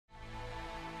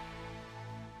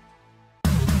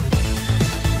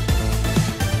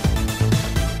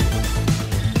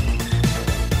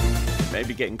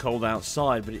getting cold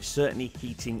outside, but it's certainly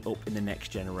heating up in the next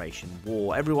generation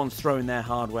war. Everyone's throwing their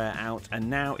hardware out, and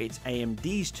now it's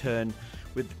AMD's turn,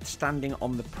 with standing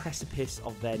on the precipice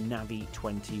of their Navi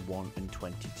 21 and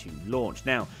 22 launch.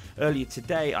 Now, earlier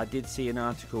today, I did see an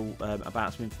article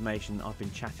about some information I've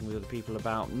been chatting with other people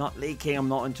about. Not leaking, I'm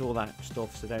not into all that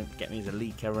stuff, so don't get me as a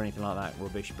leaker or anything like that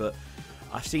rubbish, but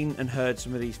I've seen and heard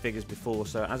some of these figures before,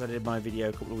 so as I did my video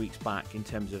a couple of weeks back in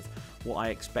terms of what I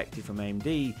expected from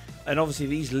AMD, and obviously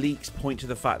these leaks point to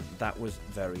the fact that was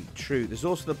very true. There's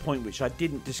also the point which I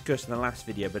didn't discuss in the last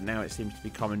video, but now it seems to be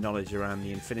common knowledge around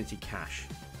the Infinity Cache.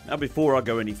 Now, before I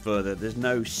go any further, there's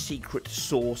no secret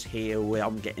source here where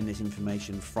I'm getting this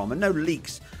information from, and no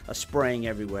leaks are spraying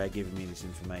everywhere giving me this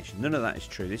information. None of that is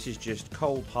true. This is just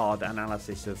cold, hard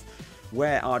analysis of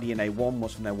where RDNA 1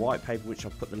 was from their white paper, which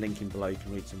I'll put the link in below, you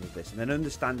can read some of this, and then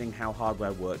understanding how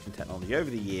hardware works and technology over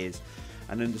the years,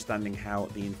 and understanding how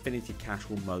the Infinity Cache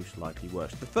will most likely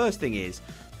work. So the first thing is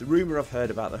the rumour I've heard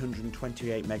about the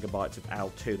 128 megabytes of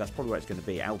L2. That's probably where it's going to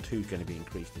be. L2 is going to be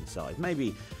increased in size,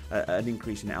 maybe an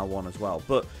increase in L1 as well,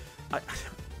 but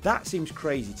that seems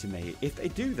crazy to me. If they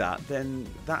do that, then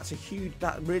that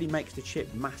really makes the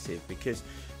chip massive, because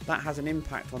that has an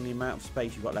impact on the amount of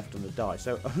space you've got left on the die.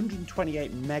 So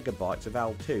 128 megabytes of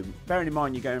L2, bearing in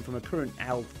mind you're going from a current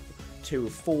L2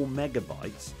 of 4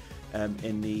 megabytes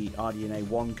in the RDNA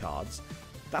 1 cards,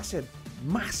 that's a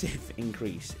massive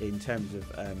increase in terms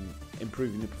of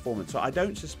improving the performance. So I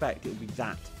don't suspect it'll be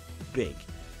that big,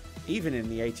 even in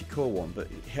the 80 core one, but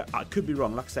I could be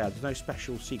wrong. Like I said, there's no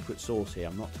special secret source here.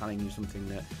 I'm not telling you something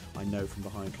that I know from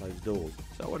behind closed doors.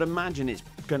 So I would imagine it's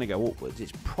going to go upwards.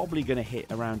 It's probably going to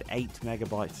hit around 8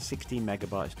 megabytes to 16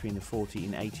 megabytes between the 40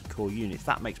 and 80 core units.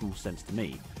 That makes more sense to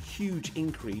me. Huge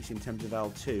increase in terms of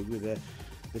L2 with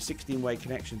the 16-way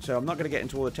connection. So I'm not going to get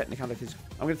into all the technicalities.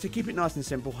 I'm going to keep it nice and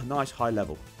simple, a nice high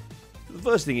level. The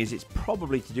first thing is it's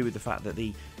probably to do with the fact that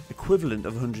the equivalent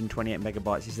of 128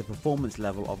 megabytes is the performance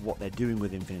level of what they're doing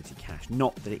with Infinity Cache,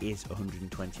 not that it is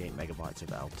 128 megabytes of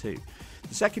L2.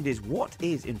 The second is, what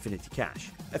is Infinity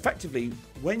Cache? Effectively,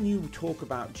 when you talk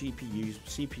about GPUs,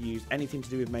 CPUs, anything to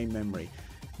do with main memory,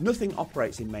 nothing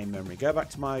operates in main memory. Go back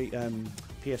to my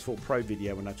PS4 Pro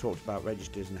video when I talked about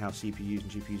registers and how CPUs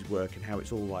and GPUs work and how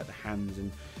it's all like the hands,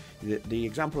 and the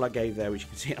example I gave there, which you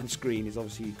can see on screen, is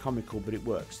obviously comical, but it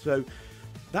works. So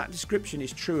that description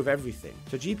is true of everything.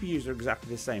 So GPUs are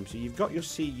exactly the same. So you've got your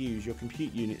CUs, your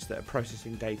compute units that are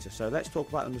processing data. So let's talk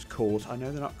about them as cores. I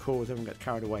know they're not cores, everyone gets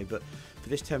carried away, but for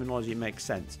this terminology it makes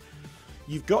sense.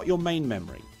 You've got your main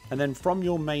memory, and then from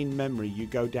your main memory you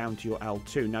go down to your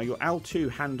L2. Now your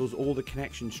L2 handles all the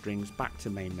connection strings back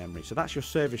to main memory. So that's your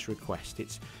service request.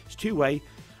 It's two-way,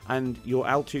 and your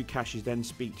L2 caches then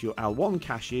speak to your L1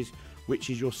 caches, which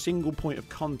is your single point of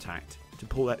contact to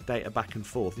pull that data back and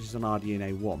forth. This is on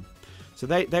RDNA 1. So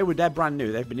they're brand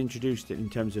new. They've been introduced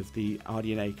in terms of the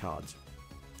RDNA cards.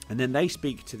 And then they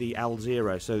speak to the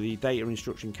L0, so the data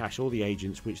instruction cache, all the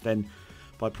agents, which then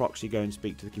by proxy go and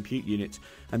speak to the compute units.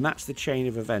 And that's the chain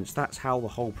of events. That's how the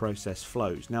whole process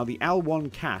flows. Now the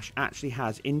L1 cache actually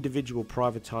has individual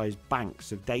privatized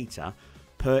banks of data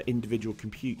per individual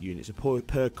compute unit. So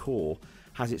per core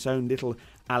has its own little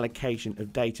allocation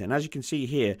of data, and as you can see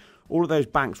here, all of those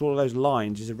banks, all of those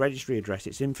lines is a registry address.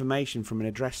 It's information from an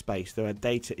address space where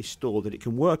data is stored that it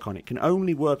can work on. It can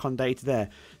only work on data there.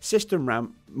 System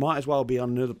RAM might as well be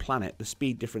on another planet. The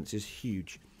speed difference is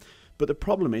huge. But the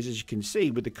problem is, as you can see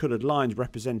with the coloured lines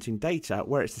representing data,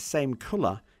 where it's the same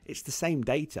colour, it's the same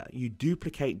data. You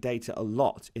duplicate data a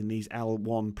lot in these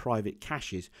L1 private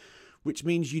caches, which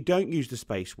means you don't use the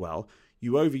space well,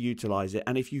 you overutilize it,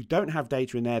 and if you don't have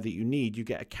data in there that you need, you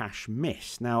get a cache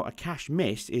miss. Now, a cache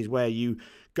miss is where you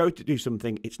go to do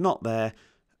something, it's not there,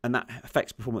 and that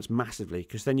affects performance massively,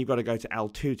 because then you've got to go to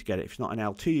L2 to get it. If it's not an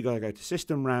L2, you've got to go to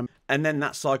system RAM, and then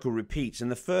that cycle repeats,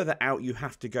 and the further out you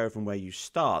have to go from where you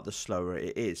start, the slower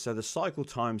it is. So the cycle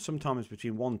time, sometimes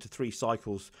between 1 to 3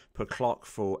 cycles per clock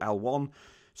for L1,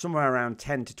 somewhere around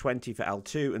 10 to 20 for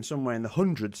L2, and somewhere in the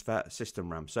hundreds for system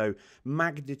RAM. So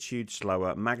magnitude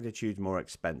slower, magnitude more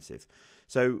expensive.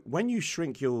 So when you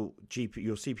shrink your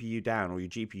CPU down or your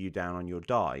GPU down on your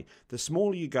die, the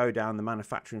smaller you go down the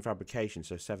manufacturing fabrication,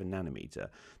 so 7 nanometer,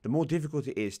 the more difficult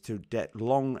it is to get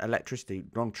long electricity,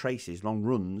 long traces, long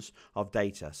runs of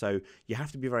data. So you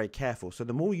have to be very careful. So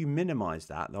the more you minimize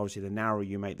that, obviously the narrower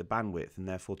you make the bandwidth, and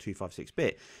therefore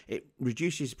 256-bit, it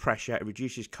reduces pressure, it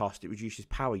reduces cost, it reduces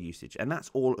power usage, and that's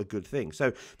all a good thing.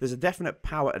 So there's a definite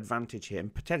power advantage here,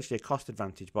 and potentially a cost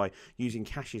advantage by using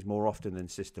caches more often than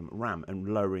system RAM and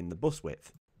lowering the bus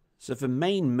width. So for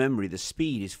main memory, the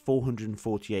speed is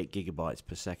 448 gigabytes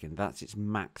per second. That's its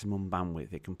maximum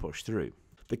bandwidth it can push through.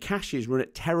 the caches run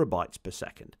at terabytes per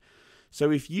second.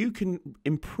 So if you can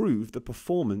improve the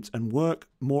performance and work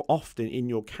more often in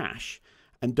your cache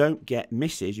and don't get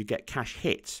misses, you get cache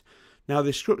hits. Now,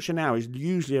 the structure now is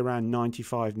usually around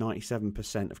 95,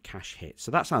 97% of cache hits.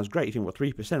 So that sounds great. You think, well,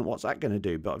 3%, what's that going to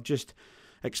do? But I've just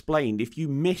explained, if you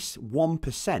miss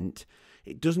 1%,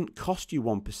 it doesn't cost you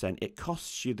 1%. It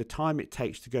costs you the time it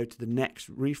takes to go to the next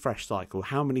refresh cycle,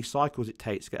 how many cycles it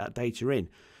takes to get that data in.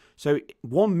 So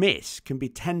one miss can be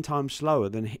 10 times slower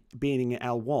than being at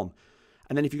L1.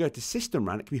 And then if you go to system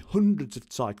RAM, it can be hundreds of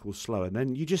cycles slower. And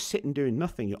then you just sit and doing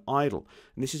nothing, you're idle.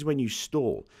 And this is when you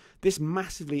stall. This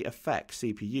massively affects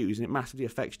CPUs and it massively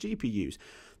affects GPUs.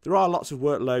 There are lots of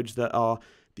workloads that are,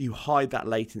 you hide that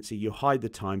latency, you hide the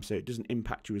time so it doesn't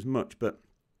impact you as much, but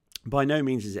by no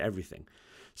means is it everything.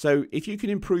 So if you can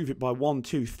improve it by 1,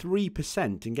 2,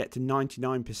 3% and get to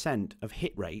 99% of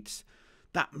hit rates,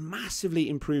 that massively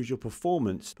improves your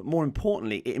performance, but more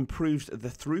importantly, it improves the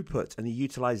throughput and the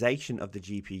utilization of the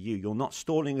GPU. You're not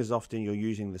stalling as often, you're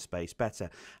using the space better,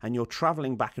 and you're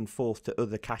traveling back and forth to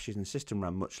other caches and system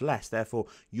RAM much less. Therefore,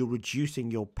 you're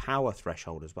reducing your power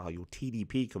threshold as well. Your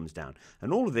TDP comes down,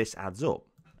 and all of this adds up.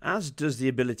 As does the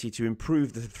ability to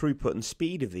improve the throughput and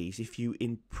speed of these if you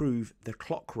improve the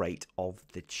clock rate of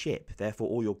the chip. Therefore,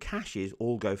 all your caches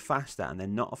all go faster, and they're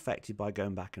not affected by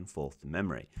going back and forth to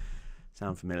memory.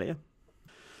 Sound familiar?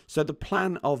 So the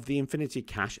plan of the Infinity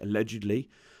Cache, allegedly,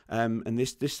 and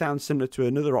this sounds similar to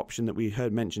another option that we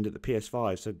heard mentioned at the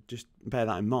PS5, so just bear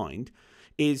that in mind,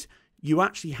 is you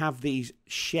actually have these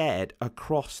shared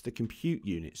across the compute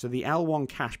unit. So the L1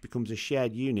 cache becomes a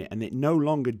shared unit and it no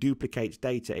longer duplicates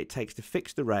data. It takes the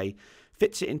fixed array,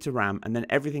 fits it into RAM, and then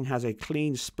everything has a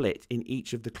clean split in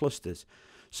each of the clusters.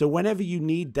 So whenever you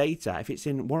need data, if it's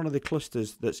in one of the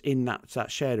clusters that's in that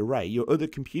shared array, your other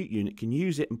compute unit can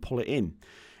use it and pull it in.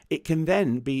 It can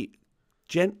then be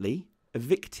gently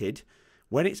evicted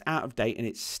when it's out of date and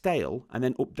it's stale, and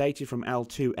then updated from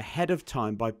L2 ahead of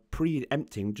time by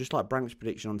preempting, just like Brank's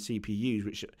prediction on CPUs,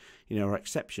 which are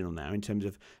exceptional now in terms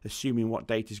of assuming what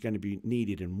data is going to be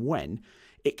needed and when.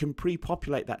 It can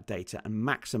pre-populate that data and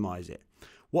maximize it.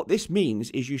 What this means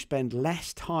is you spend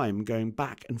less time going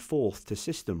back and forth to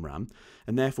system RAM,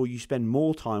 and therefore you spend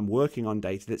more time working on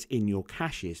data that's in your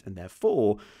caches, and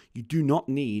therefore you do not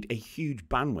need a huge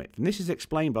bandwidth. And this is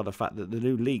explained by the fact that the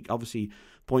new leak obviously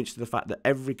points to the fact that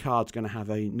every card's going to have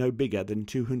a no bigger than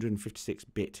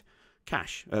 256-bit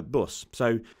cache bus.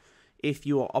 So if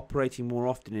you are operating more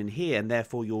often in here, and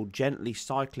therefore you're gently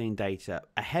cycling data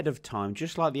ahead of time,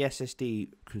 just like the SSD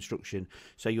construction,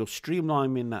 so you're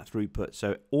streamlining that throughput,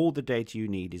 so all the data you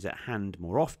need is at hand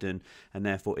more often, and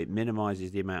therefore it minimizes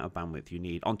the amount of bandwidth you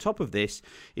need. On top of this,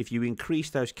 if you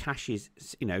increase those caches,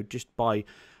 just by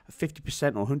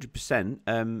 50% or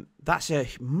 100%, that's a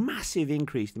massive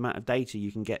increase in the amount of data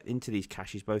you can get into these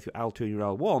caches, both your L2 and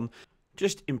your L1.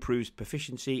 Just improves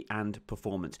proficiency and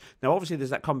performance. Now, obviously, there's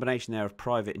that combination there of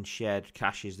private and shared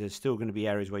caches. There's still going to be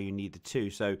areas where you need the two.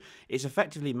 So it's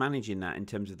effectively managing that in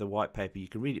terms of the white paper. You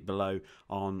can read it below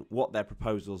on what their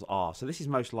proposals are. So this is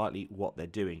most likely what they're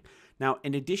doing. Now,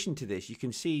 in addition to this, you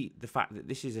can see the fact that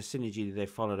this is a synergy that they've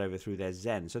followed over through their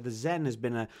Zen. So the Zen has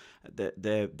been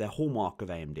the hallmark of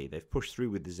AMD. They've pushed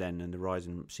through with the Zen and the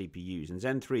Ryzen CPUs. And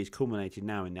Zen 3 is culminated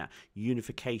now in that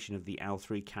unification of the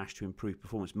L3 cache to improve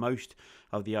performance. Most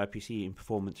of the IPC and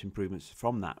performance improvements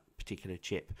from that particular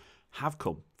chip have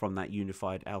come from that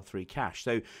unified L3 cache.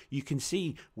 So you can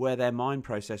see where their mind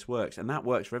process works, and that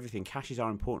works for everything. Caches are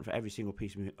important for every single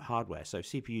piece of hardware. So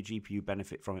CPU, GPU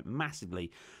benefit from it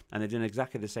massively, and they've done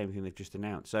exactly the same thing they've just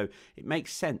announced. So it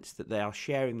makes sense that they are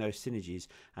sharing those synergies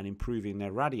and improving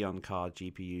their Radeon card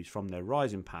GPUs from their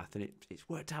Ryzen path, and it's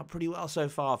worked out pretty well so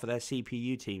far for their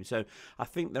CPU team. So I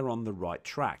think they're on the right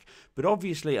track. But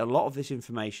obviously, a lot of this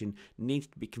information needs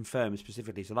to be confirmed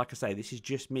specifically. So like I say, this is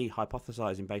just me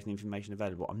hypothesizing based on information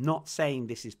available. I'm not saying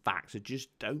this is fact, so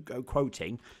just don't go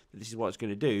quoting that this is what it's going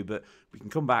to do, but we can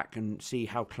come back and see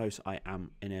how close I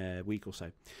am in a week or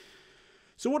so.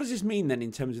 So what does this mean then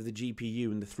in terms of the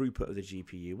GPU and the throughput of the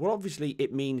GPU? Well, obviously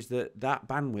it means that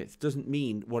bandwidth doesn't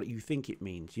mean what you think it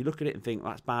means. You look at it and think,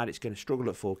 that's bad, it's going to struggle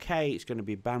at 4K, it's going to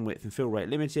be bandwidth and fill rate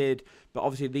limited, but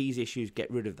obviously these issues get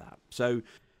rid of that. So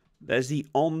there's the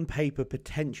on-paper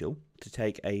potential to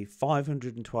take a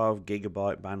 512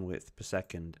 gigabyte bandwidth per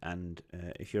second, and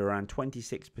if you're around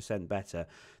 26% better,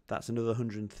 that's another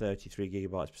 133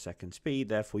 gigabytes per second speed.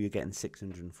 Therefore, you're getting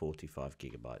 645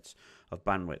 gigabytes of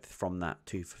bandwidth from that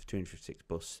 256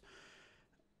 bus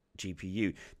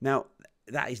GPU. Now,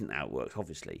 that isn't how it works,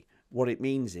 obviously. What it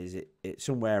means is it's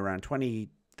somewhere around 20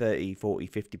 30, 40,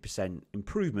 50%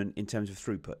 improvement in terms of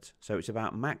throughput. So it's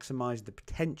about maximizing the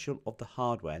potential of the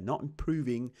hardware, not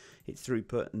improving its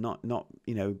throughput, not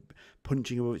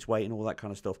punching above its weight and all that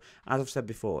kind of stuff. As I've said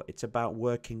before, it's about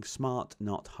working smart,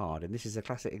 not hard. And this is a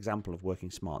classic example of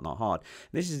working smart, not hard.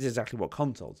 And this is exactly what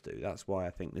consoles do. That's why I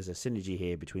think there's a synergy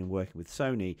here between working with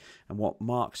Sony and what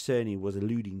Mark Cerny was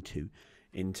alluding to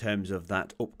in terms of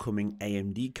that upcoming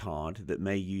AMD card that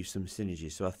may use some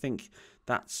synergy. So I think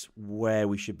that's where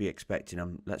we should be expecting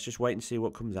them. Let's just wait and see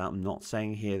what comes out. I'm not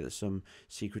saying here that some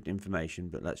secret information,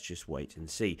 but let's just wait and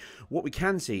see. What we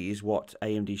can see is what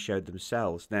AMD showed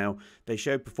themselves. Now, they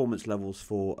showed performance levels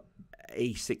for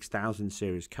a 6000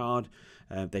 series card.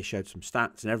 They showed some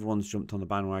stats, and everyone's jumped on the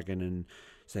bandwagon and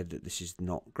said that this is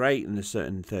not great, and there's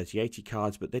certain 3080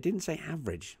 cards, but they didn't say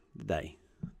average, did they?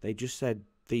 They just said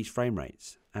these frame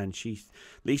rates, and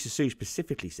Lisa Su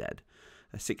specifically said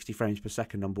 60 frames per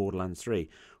second on Borderlands 3.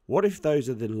 What if those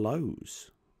are the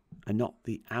lows and not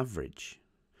the average?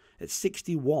 At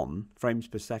 61 frames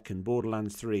per second,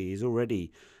 Borderlands 3 is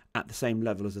already at the same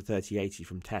level as the 3080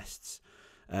 from tests.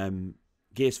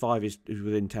 Gears 5 is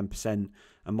within 10%,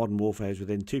 and Modern Warfare is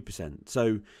within 2%.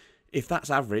 So if that's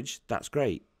average, that's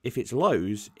great. If it's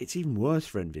lows, it's even worse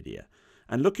for NVIDIA.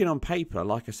 And looking on paper,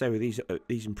 like I say, with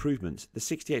these improvements, the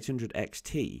 6800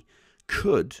 XT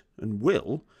could and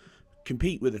will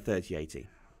compete with the 3080.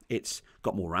 It's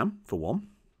got more RAM, for one.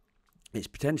 It's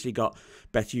potentially got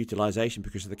better utilization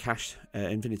because of the cache,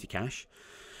 Infinity Cache.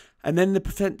 And then the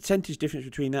percentage difference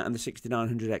between that and the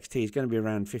 6900 XT is going to be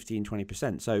around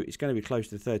 15-20%. So it's going to be close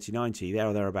to the 3090, there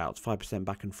or thereabouts, 5%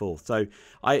 back and forth. So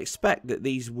I expect that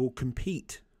these will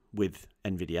compete with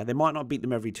NVIDIA. They might not beat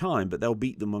them every time, but they'll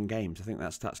beat them on games. I think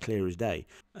that's clear as day.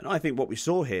 And I think what we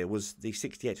saw here was the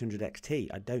 6800 XT.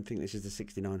 I don't think this is the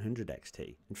 6900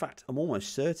 XT. In fact, I'm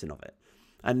almost certain of it.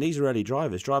 And these are early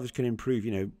drivers. Drivers can improve,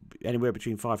 anywhere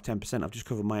between 5-10%. I've just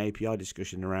covered my API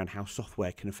discussion around how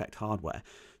software can affect hardware.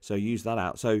 So use that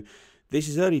out. So this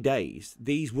is early days.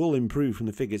 These will improve from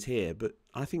the figures here, but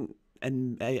I think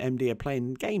AMD are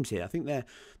playing games here. I think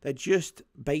they're just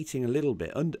baiting a little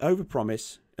bit.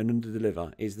 Overpromise and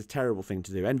underdeliver is the terrible thing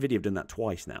to do. NVIDIA have done that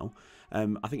twice now.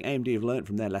 I think AMD have learned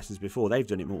from their lessons before. They've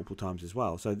done it multiple times as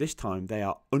well. So this time they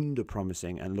are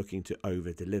underpromising and looking to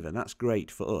overdeliver. And that's great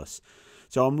for us.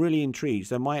 So I'm really intrigued.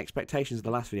 So my expectations of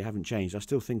the last video haven't changed. I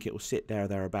still think it will sit there or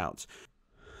thereabouts.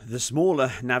 The smaller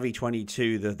Navi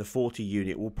 22, the 40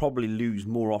 unit, will probably lose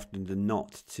more often than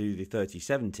not to the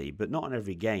 3070, but not in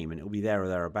every game, and it will be there or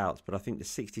thereabouts. But I think the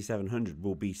 6700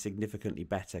 will be significantly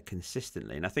better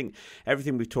consistently. And I think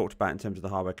everything we've talked about in terms of the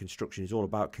hardware construction is all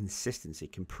about consistency,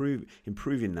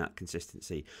 improving that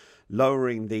consistency,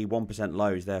 lowering the 1%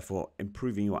 lows, therefore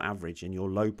improving your average and your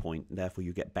low point, and therefore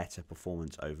you get better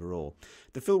performance overall.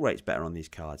 The fill rate's better on these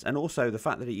cards, and also the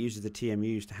fact that it uses the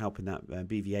TMUs to help in that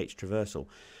BVH traversal.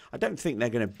 I don't think they're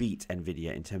going to beat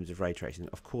NVIDIA in terms of ray tracing.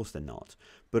 Of course they're not.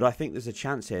 But I think there's a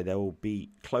chance here they will be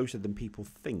closer than people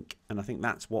think. And I think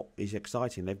that's what is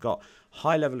exciting. They've got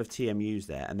high level of TMUs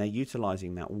there, and they're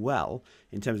utilizing that well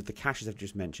in terms of the caches I've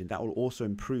just mentioned. That will also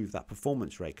improve that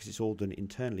performance rate because it's all done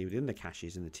internally within the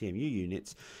caches and the TMU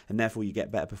units, and therefore you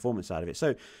get better performance out of it.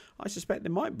 So I suspect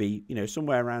there might be,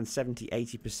 somewhere around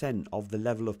 70-80% of the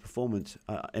level of performance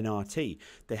in RT.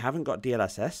 They haven't got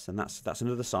DLSS, and that's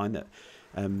another sign that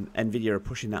NVIDIA are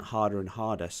pushing that harder and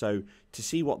harder. So to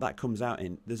see what that comes out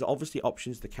in, there's obviously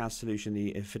options, the CAS solution,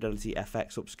 the Fidelity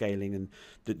FX upscaling, and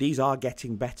these are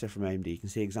getting better from AMD. You can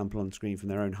see an example on screen from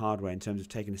their own hardware in terms of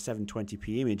taking a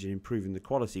 720p image and improving the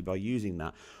quality by using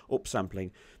that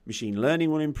upsampling. Machine learning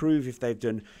will improve if they've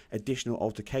done additional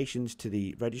altercations to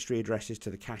the registry addresses, to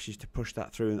the caches, to push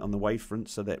that through on the wavefront,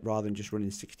 so that rather than just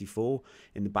running 64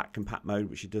 in the back compat mode,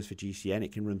 which it does for GCN,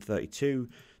 it can run 32,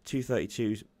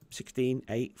 232s, 16,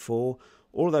 8, 4.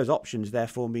 All of those options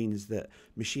therefore means that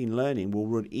machine learning will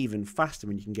run even faster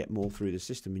when you can get more through the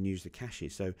system and use the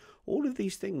caches. So all of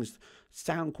these things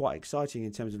sound quite exciting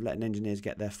in terms of letting engineers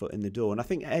get their foot in the door. And I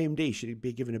think AMD should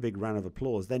be given a big round of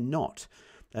applause. They're not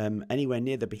anywhere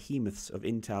near the behemoths of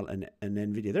Intel and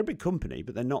NVIDIA. They're a big company,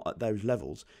 but they're not at those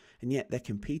levels. And yet they're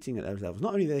competing at those levels.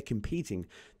 Not only are they competing,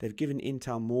 they've given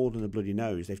Intel more than a bloody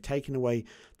nose. They've taken away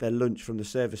their lunch from the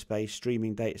server space,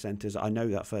 streaming data centers. I know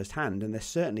that firsthand. And they're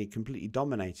certainly completely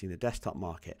dominating the desktop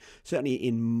market. Certainly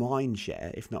in mind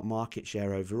share, if not market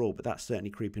share overall. But that's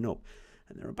certainly creeping up.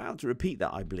 And they're about to repeat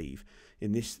that, I believe,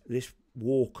 in this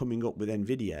war coming up with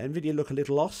NVIDIA. NVIDIA look a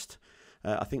little lost.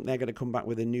 I think they're going to come back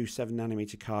with a new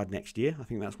 7nm card next year. I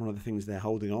think that's one of the things they're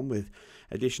holding on with,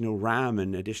 additional RAM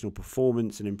and additional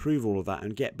performance, and improve all of that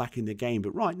and get back in the game.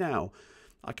 But right now,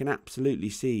 I can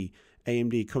absolutely see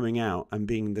AMD coming out and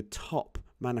being the top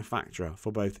manufacturer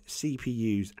for both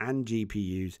CPUs and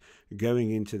GPUs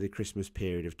going into the Christmas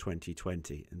period of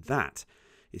 2020. And that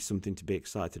is something to be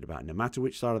excited about. No matter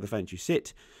which side of the fence you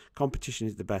sit, competition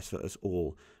is the best for us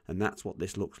all. And that's what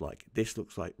this looks like. This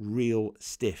looks like real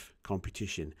stiff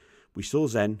competition. We saw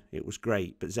Zen, it was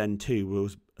great, but Zen 2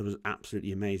 was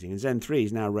absolutely amazing. And Zen 3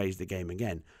 has now raised the game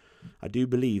again. I do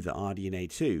believe that RDNA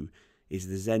 2 is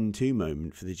the Zen 2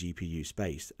 moment for the GPU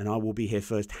space, and I will be here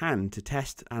firsthand to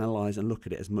test, analyse and look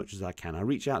at it as much as I can. I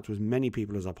reach out to as many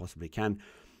people as I possibly can,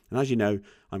 and as you know,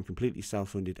 I'm completely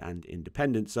self-funded and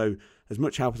independent, so as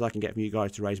much help as I can get from you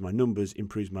guys to raise my numbers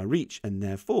improves my reach, and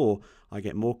therefore I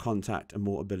get more contact and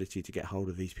more ability to get hold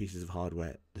of these pieces of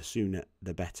hardware. The sooner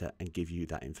the better, and give you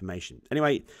that information.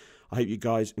 Anyway, I hope you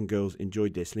guys and girls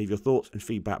enjoyed this. Leave your thoughts and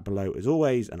feedback below as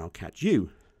always, and I'll catch you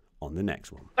on the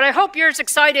next one. But I hope you're as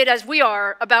excited as we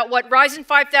are about what Ryzen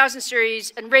 5000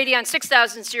 series and Radeon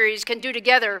 6000 series can do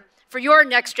together for your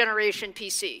next generation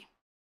PC.